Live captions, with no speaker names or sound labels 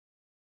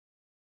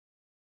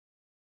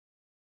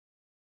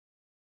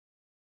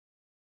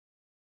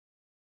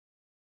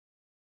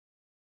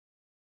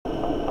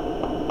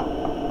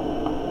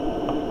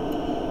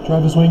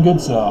Travis Wayne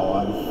Goodsell.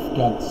 I've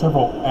got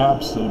several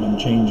apps that have been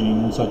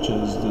changing, such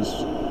as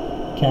this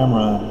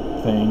camera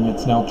thing.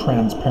 It's now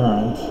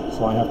transparent,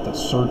 so I have to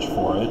search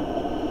for it.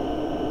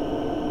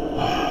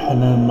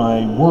 And then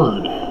my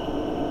Word,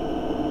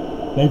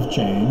 they've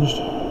changed.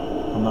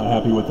 I'm not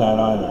happy with that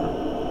either.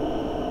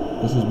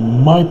 This is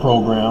my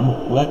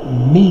program. Let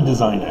me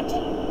design it.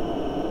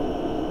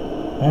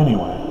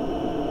 Anyway,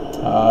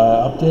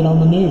 update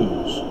on the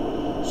news.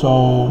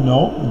 So,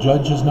 no, the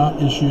judge has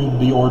not issued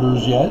the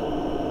orders yet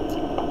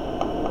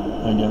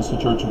against the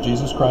Church of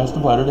Jesus Christ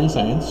of Latter-day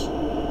Saints.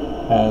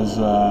 As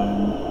you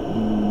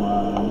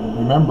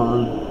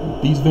remember,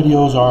 these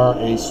videos are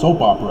a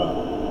soap opera.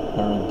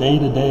 They're a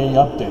day-to-day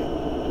update.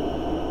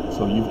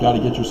 So you've got to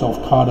get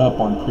yourself caught up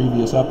on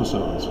previous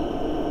episodes.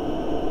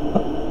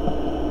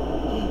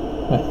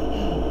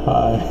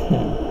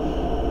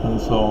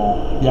 And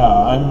so,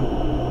 yeah,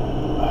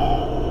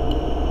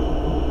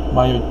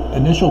 my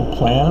initial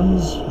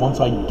plans,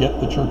 once I get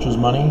the church's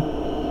money,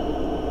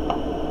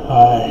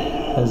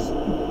 has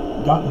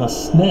gotten a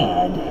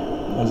snag,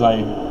 as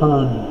I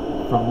heard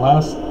from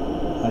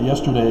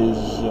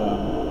yesterday's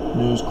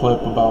news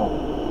clip about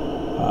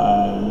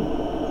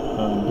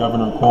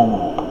Governor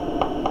Cuomo.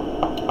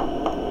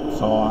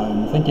 So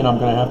I'm thinking I'm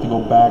going to have to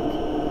go back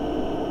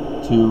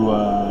to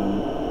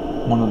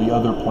one of the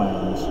other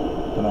plans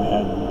that I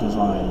had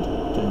designed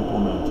to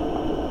implement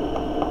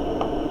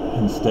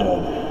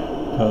instead,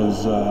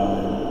 because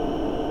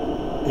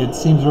it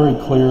seems very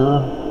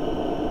clear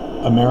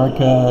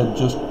America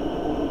just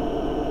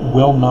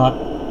will not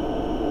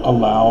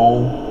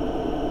allow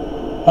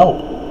help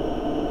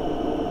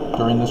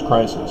during this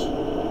crisis.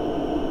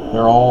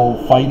 They're all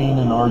fighting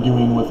and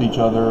arguing with each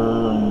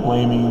other and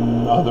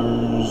blaming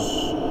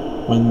others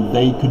when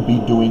they could be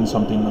doing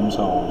something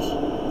themselves.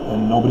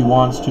 And nobody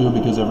wants to,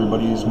 because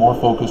everybody's more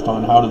focused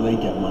on how do they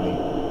get money.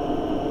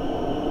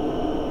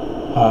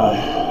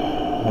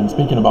 And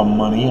speaking about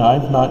money,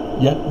 I've not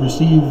yet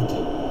received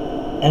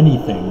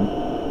anything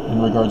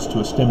in regards to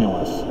a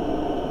stimulus.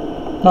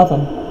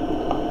 Nothing.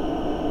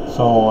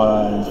 So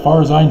as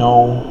far as I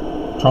know,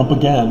 Trump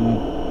again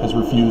has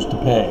refused to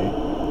pay.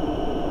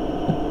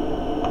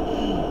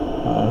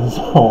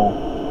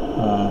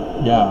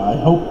 Yeah, I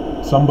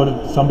hope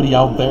somebody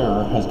out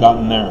there has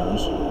gotten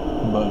theirs,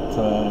 but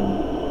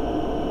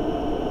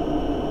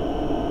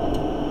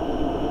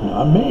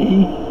not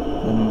me.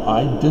 And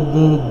I did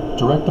the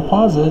direct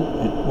deposit.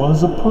 It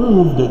was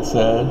approved, it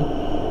said,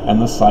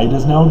 and the site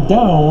is now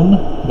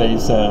down, they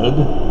said,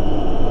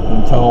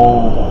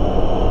 until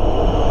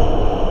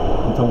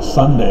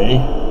Sunday,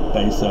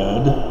 they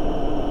said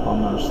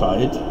on their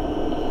site.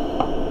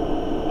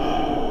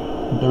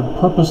 They're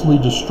purposely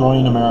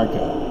destroying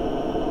America,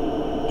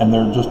 and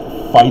they're just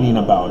fighting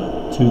about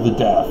it to the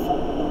death.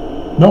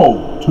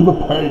 No, to the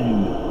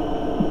pain.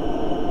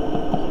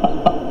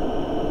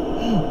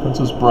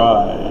 Princess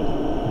Bride.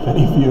 If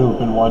any of you have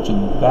been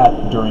watching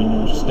that during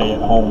your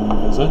stay-at-home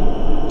visit.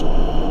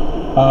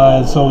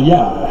 So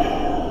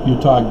yeah,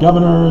 Utah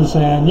governor is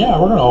saying, yeah,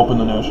 we're going to open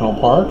the national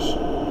parks.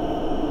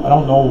 I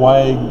don't know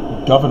why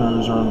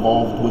governors are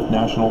involved with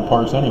national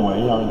parks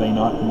anyway. Are they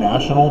not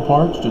national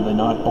parks? Do they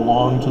not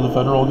belong to the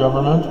federal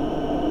government?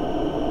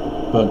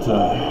 But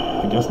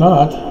I guess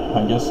not.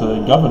 I guess the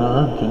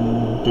governor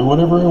can do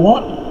whatever he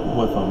wants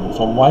with them.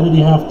 So why did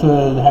he have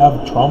to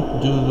have Trump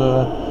do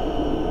the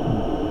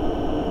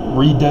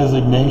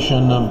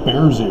redesignation of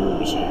Bears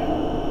Ears?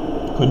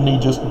 Couldn't he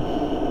just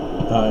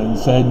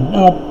said,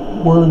 nope,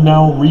 we're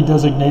now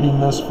redesignating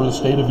this for the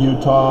state of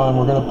Utah, and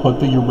we're going to put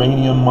the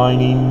uranium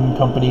mining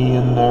company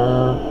in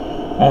there,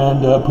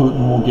 and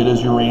Putin will get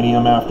his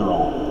uranium after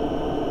all.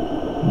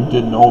 You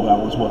didn't know that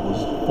was what it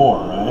was for,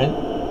 right?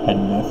 Had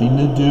nothing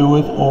to do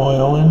with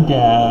oil and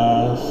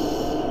gas.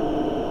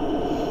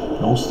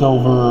 No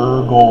silver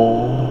or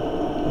gold.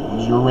 It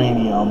was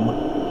uranium.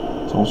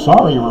 So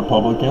sorry,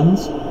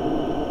 Republicans.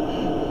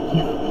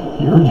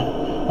 Your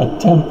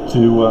attempt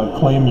to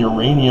claim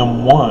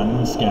Uranium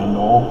One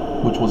scandal,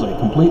 which was a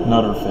complete and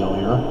utter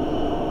failure,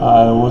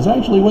 was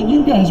actually what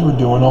you guys were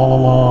doing all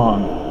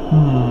along.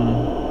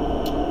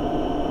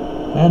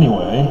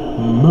 Anyway,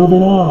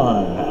 moving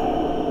on.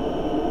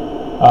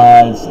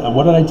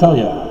 What did I tell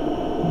you?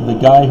 The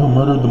guy who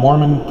murdered the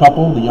Mormon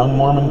couple, the young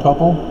Mormon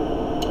couple,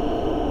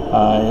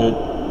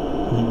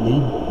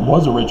 he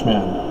was a rich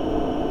man.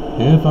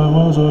 If I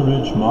was a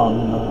rich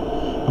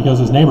man, because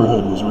his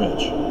neighborhood was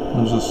rich. It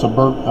was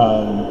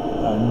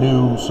a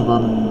new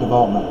suburban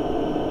development,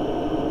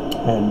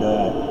 and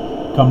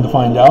come to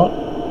find out,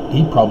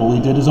 he probably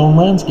did his own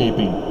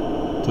landscaping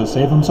to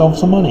save himself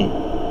some money,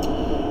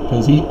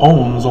 because he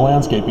owns a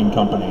landscaping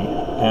company.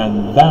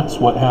 And that's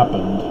what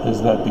happened,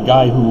 is that the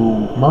guy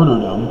who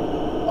murdered him,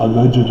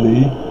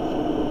 allegedly,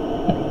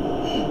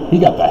 he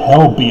got the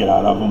hell beat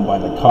out of him by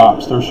the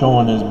cops. They're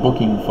showing his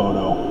booking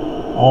photo.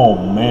 Oh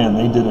man,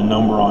 they did a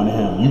number on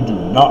him. You do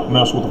not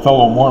mess with a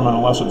fellow Mormon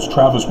unless it's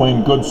Travis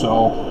Wayne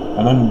Goodsell,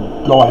 and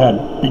then go ahead,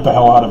 beat the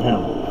hell out of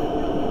him.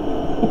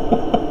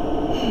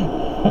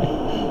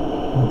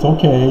 It's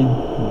okay,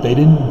 they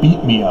didn't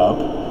beat me up.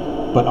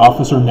 but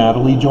Officer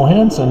Natalie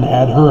Johansson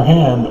had her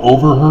hand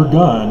over her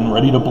gun,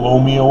 ready to blow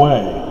me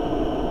away.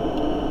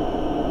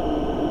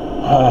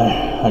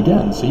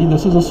 Again, see,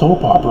 this is a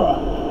soap opera.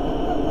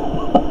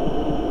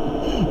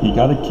 You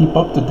got to keep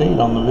up to date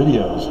on the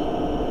videos.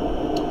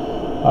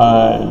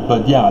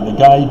 But yeah, the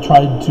guy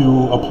tried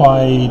to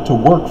apply to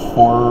work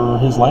for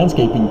his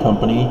landscaping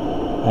company,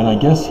 and I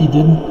guess he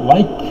didn't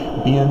like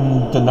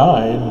being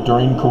denied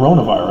during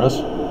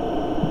coronavirus.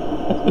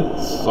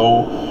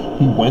 So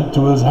he went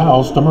to his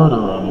house to murder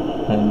him,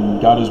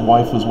 and got his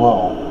wife as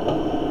well.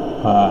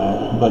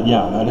 But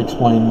yeah, that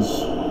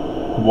explains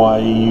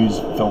why he's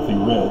filthy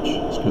rich.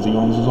 It's because he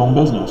owns his own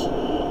business,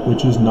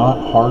 which is not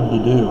hard to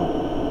do.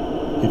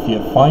 If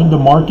you find a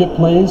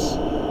marketplace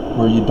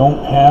where you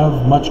don't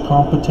have much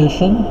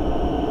competition,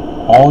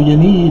 all you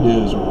need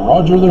is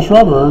Roger the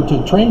Shrubber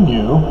to train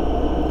you.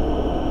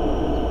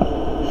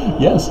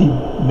 Yes, he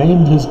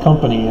named his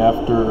company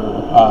after,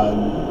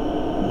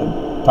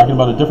 talking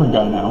about a different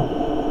guy now,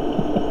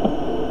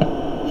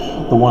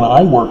 the one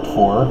I worked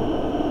for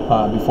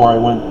before I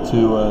went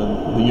to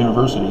the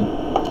university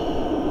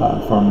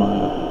from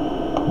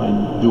my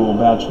dual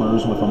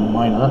bachelor's with a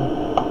minor.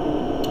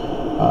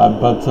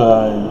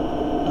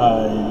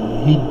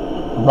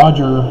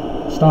 Roger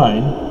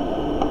Stein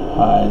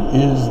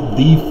is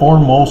the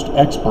foremost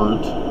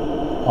expert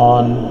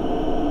on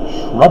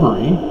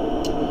shrubbery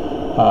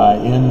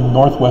in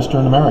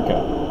northwestern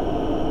America.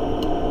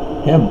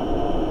 Him.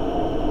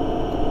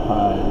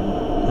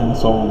 And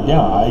so,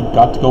 yeah, I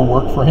got to go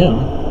work for him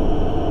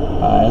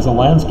as a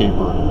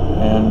landscaper,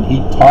 and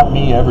he taught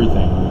me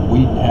everything.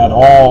 We had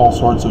all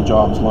sorts of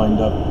jobs lined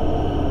up,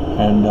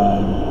 and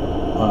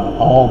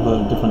all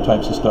the different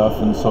types of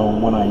stuff. And so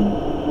when I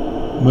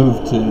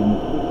moved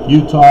to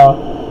Utah,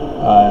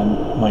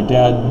 my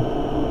dad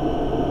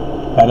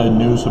had a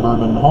new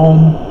suburban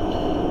home,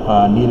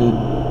 needed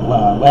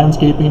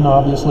landscaping,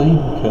 obviously,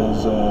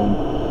 because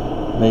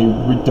they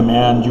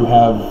demand you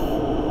have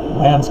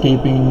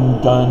landscaping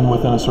done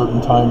within a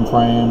certain time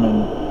frame,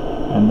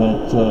 and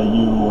that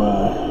you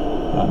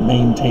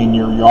maintain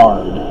your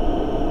yard.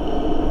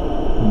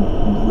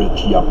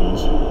 Rich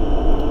yuppies.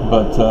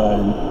 But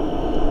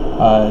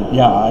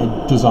yeah,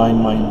 I designed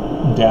my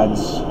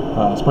dad's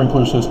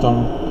sprinkler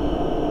system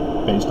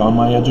based on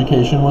my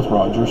education with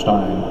Roger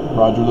Stein,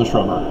 Roger the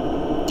Shrubber,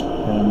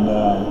 and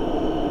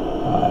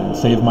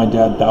saved my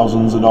dad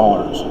thousands of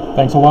dollars.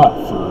 Thanks a lot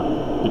for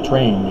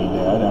betraying me,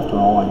 Dad, after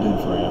all I did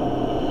for you.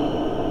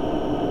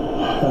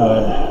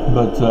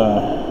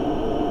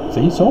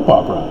 See, soap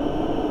opera.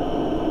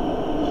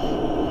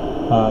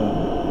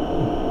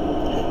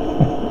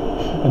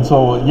 And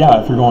so,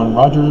 yeah, if you're going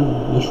Roger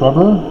the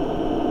Shrubber,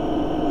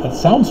 that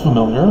sounds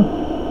familiar.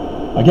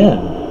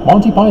 Again,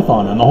 Monty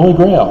Python and the Holy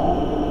Grail.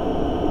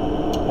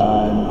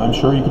 I'm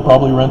sure you could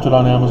probably rent it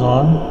on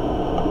Amazon.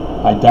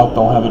 I doubt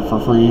they'll have it for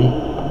free.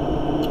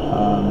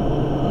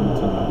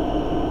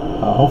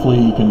 Hopefully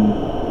you can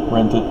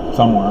rent it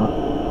somewhere.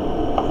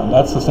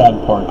 That's the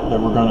sad part that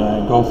we're going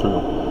to go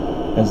through,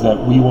 is that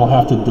we will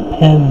have to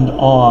depend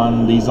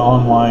on these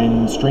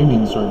online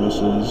streaming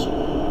services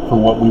for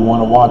what we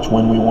want to watch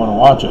when we want to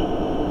watch it.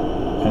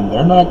 And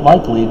they're not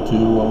likely to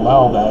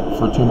allow that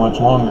for too much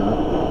longer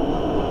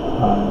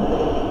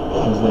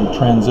as they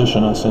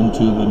transition us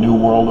into the New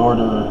World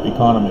Order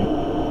economy.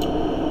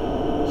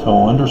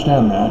 So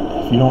understand that.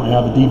 If you don't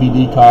have a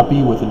DVD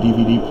copy with a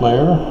DVD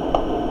player,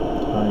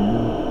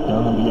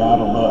 you're going to be out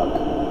of luck.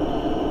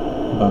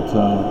 But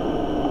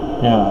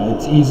yeah,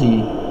 it's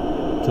easy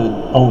to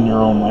own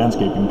your own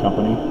landscaping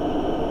company.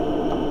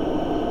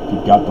 If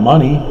you've got the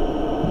money,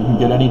 you can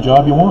get any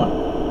job you want.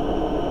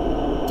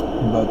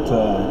 But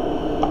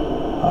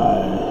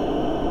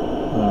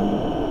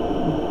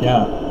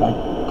yeah, I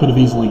could have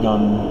easily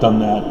done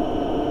that,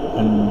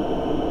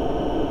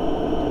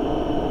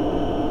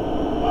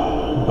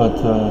 but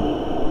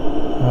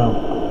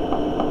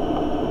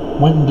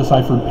went and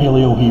deciphered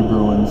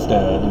Paleo-Hebrew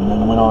instead, and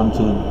then went on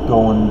to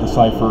go and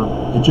decipher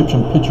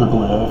Egyptian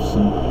petroglyphs,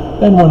 and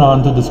then went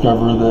on to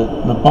discover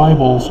that the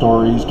Bible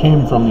stories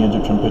came from the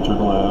Egyptian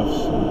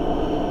petroglyphs.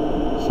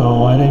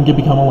 So I didn't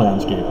become a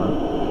landscaper.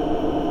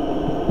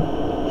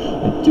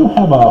 I do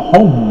have a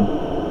home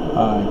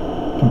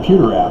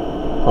computer app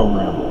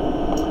program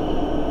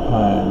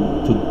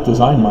to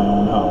design my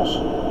own house,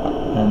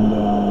 and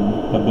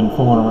have been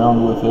fooling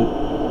around with it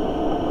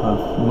a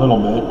little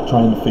bit,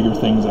 trying to figure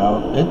things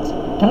out. It's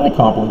kind of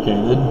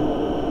complicated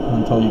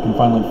until you can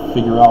finally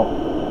figure out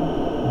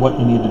what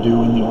you need to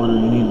do in the order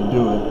you need to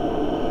do it.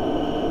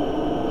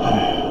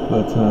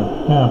 But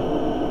yeah,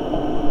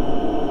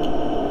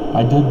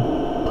 I did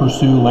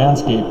pursue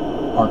landscape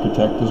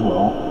architect as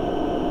well,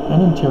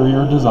 and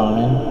interior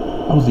design.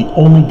 I was the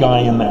only guy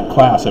in that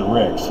class at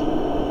Rick's.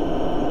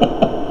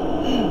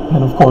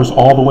 And of course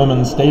all the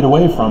women stayed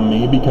away from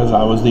me because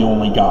I was the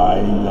only guy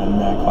in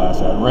that class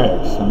at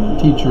Rick's. And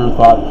the teacher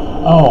thought,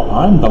 oh,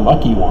 I'm the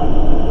lucky one.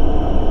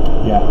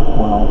 Yeah,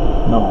 well,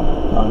 no,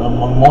 not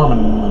among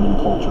Mormon women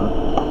culture.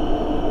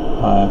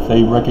 If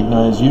they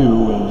recognize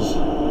you as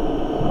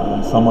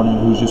someone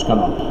who's just going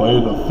to play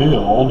the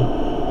field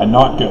and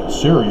not get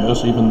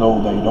serious, even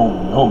though they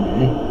don't know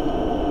me.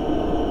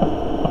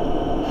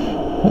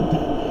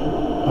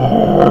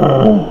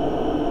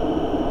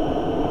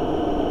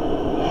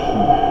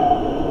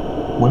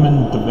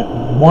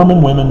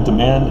 Mormon women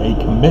demand a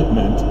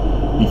commitment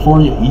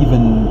before you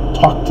even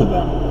talk to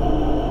them.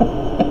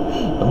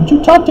 Don't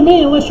you talk to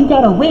me unless you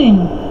got a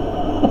ring.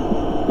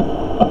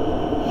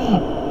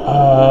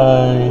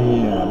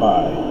 Yeah,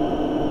 bye.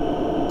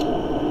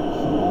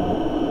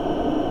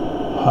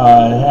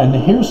 And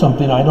here's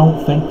something I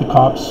don't think the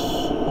cops,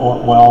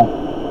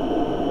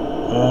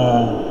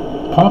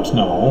 cops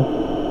know,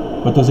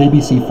 but does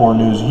ABC4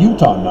 News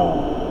Utah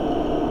know?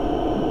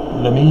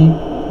 Let me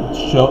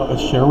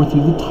share with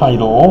you the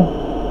title,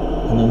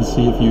 and then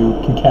see if you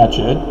can catch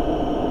it.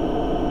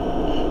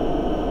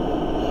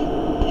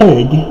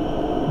 Pig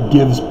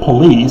gives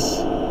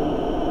police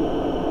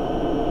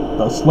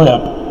the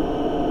slip.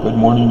 Good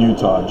morning,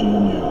 Utah,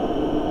 GMU.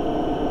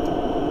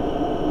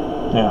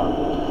 Yeah.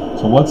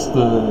 So what's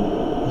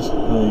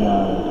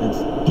it's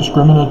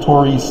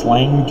discriminatory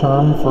slang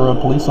term for a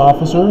police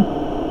officer?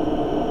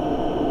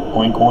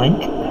 Oink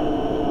oink.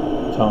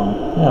 So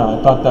yeah, I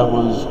thought that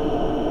was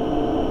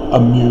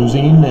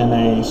amusing in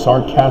a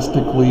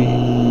sarcastically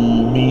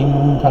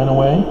mean kind of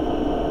way,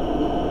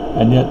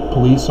 and yet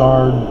police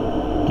are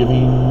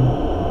giving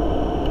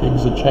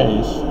pigs a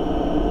chase.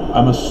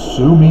 I'm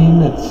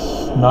assuming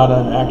it's not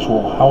an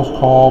actual house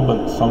call,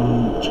 but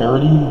some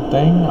charity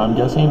thing, I'm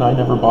guessing. I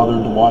never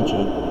bothered to watch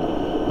it.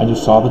 I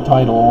just saw the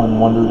title and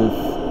wondered if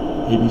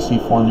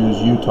ABC4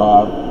 News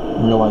Utah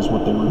realized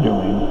what they were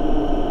doing.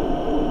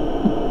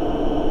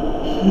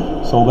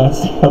 So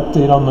that's the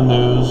update on the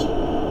news.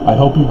 I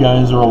hope you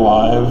guys are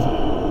alive.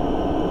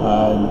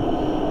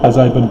 As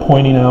I've been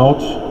pointing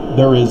out,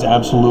 there is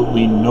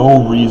absolutely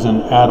no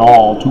reason at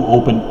all to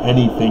open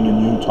anything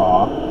in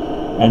Utah.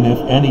 And if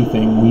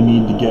anything, we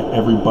need to get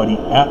everybody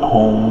at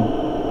home.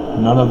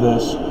 None of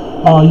this,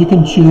 oh, you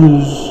can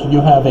choose,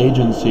 you have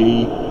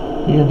agency,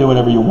 you can do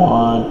whatever you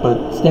want,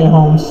 but stay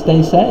home,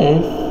 stay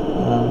safe.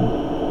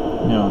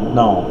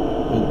 No.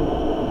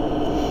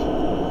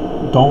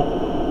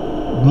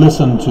 Don't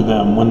listen to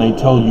them when they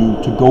tell you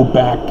to go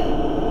back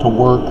to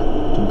work,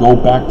 to go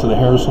back to the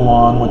hair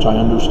salon, which I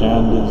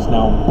understand is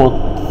now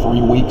booked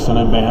 3 weeks in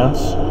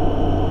advance.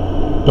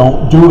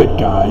 Don't do it,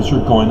 guys.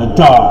 You're going to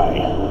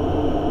die.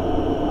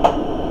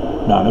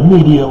 Not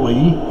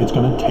immediately. It's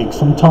going to take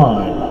some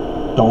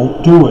time.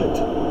 Don't do it.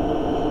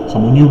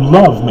 Someone you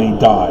love may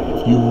die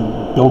if you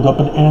build up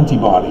an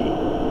antibody.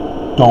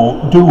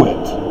 Don't do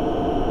it.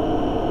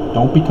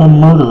 Don't become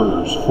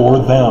murderers for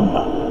them.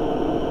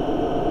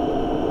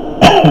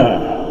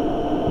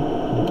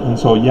 And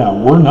so, yeah,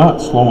 we're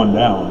not slowing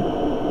down.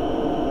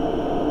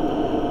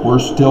 We're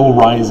still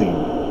rising.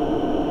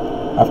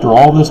 After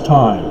all this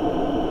time,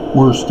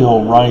 we're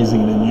still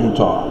rising in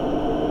Utah.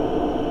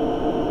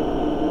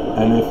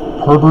 And if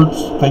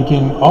Herbert's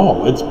thinking,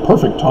 oh, it's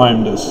perfect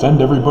time to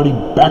send everybody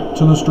back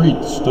to the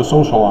streets to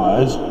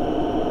socialize,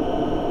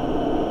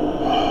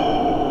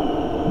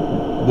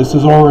 this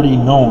is already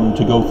known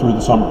to go through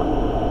the summer.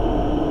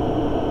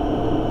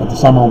 But the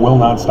summer will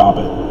not stop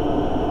it.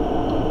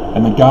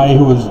 And the guy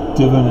who was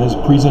given his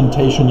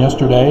presentation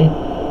yesterday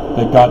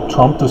that got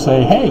Trump to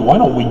say, hey, why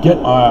don't we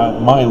get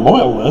my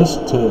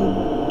loyalists to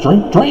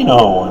drink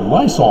Drano and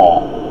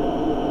Lysol?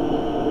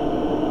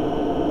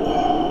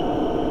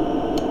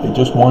 They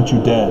just want you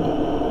dead.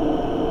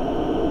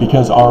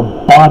 Because our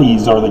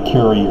bodies are the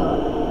carrier.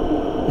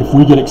 If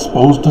we get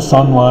exposed to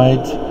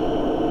sunlight,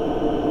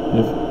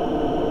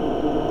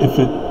 if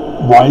it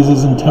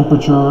rises in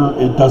temperature,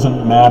 it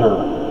doesn't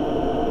matter.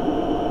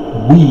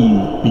 We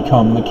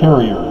become the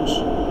carriers.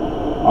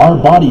 Our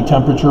body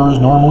temperature is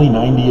normally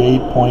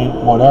 98 point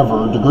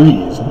whatever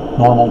degrees,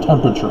 normal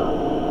temperature.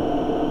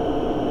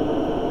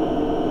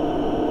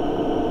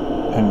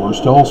 And we're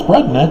still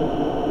spreading it.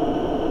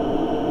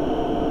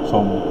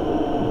 So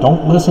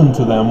don't listen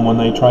to them when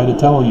they try to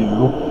tell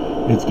you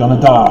it's going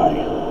to die.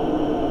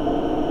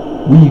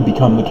 We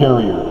become the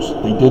carriers.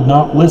 They did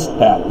not list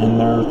that in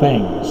their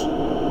things,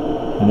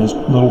 in his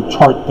little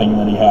chart thing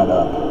that he had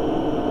up.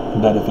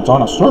 That if it's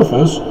on a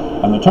surface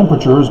and the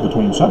temperature is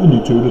between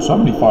 72 to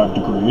 75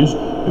 degrees,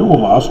 it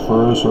will last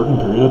for a certain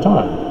period of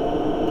time.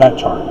 That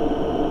chart.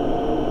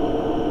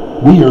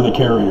 We are the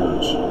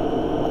carriers.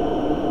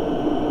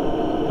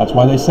 That's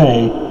why they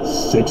say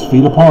 6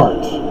 feet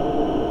apart.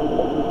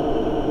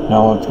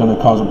 Now it's going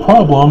to cause a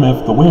problem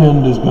if the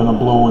wind is going to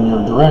blow in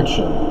your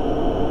direction.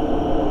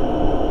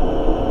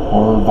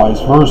 Or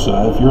vice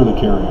versa if you're the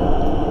carrier.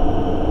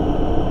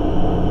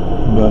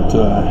 But,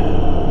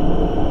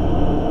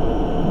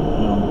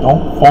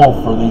 don't fall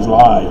for these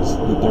lies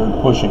that they're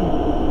pushing.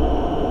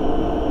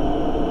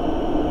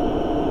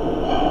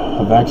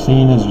 A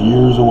vaccine is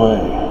years away.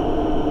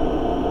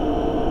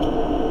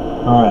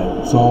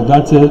 Alright, so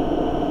that's it.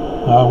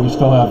 We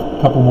still have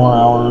a couple more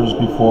hours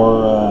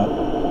before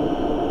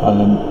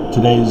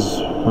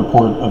today's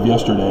report of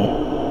yesterday.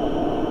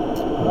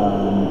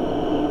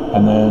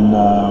 And then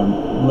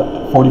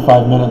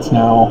 45 minutes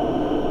now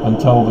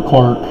until the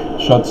clerk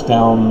shuts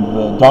down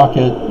the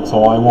docket,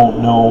 so I won't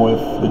know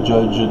if the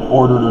judge had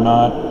ordered or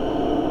not.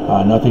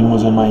 Nothing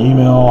was in my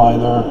email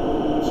either,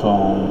 so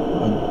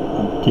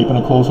I'm keeping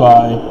a close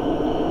eye.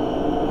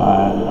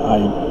 I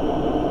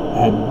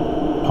had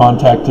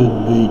contacted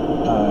the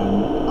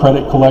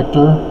credit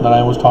collector that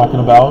I was talking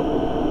about,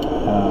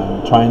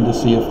 trying to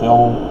see if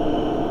they'll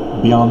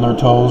be on their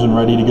toes and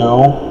ready to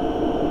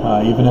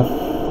go, even if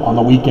on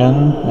the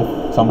weekend,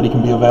 if somebody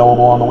can be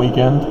available on the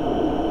weekend.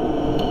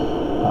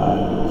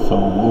 So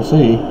we'll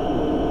see.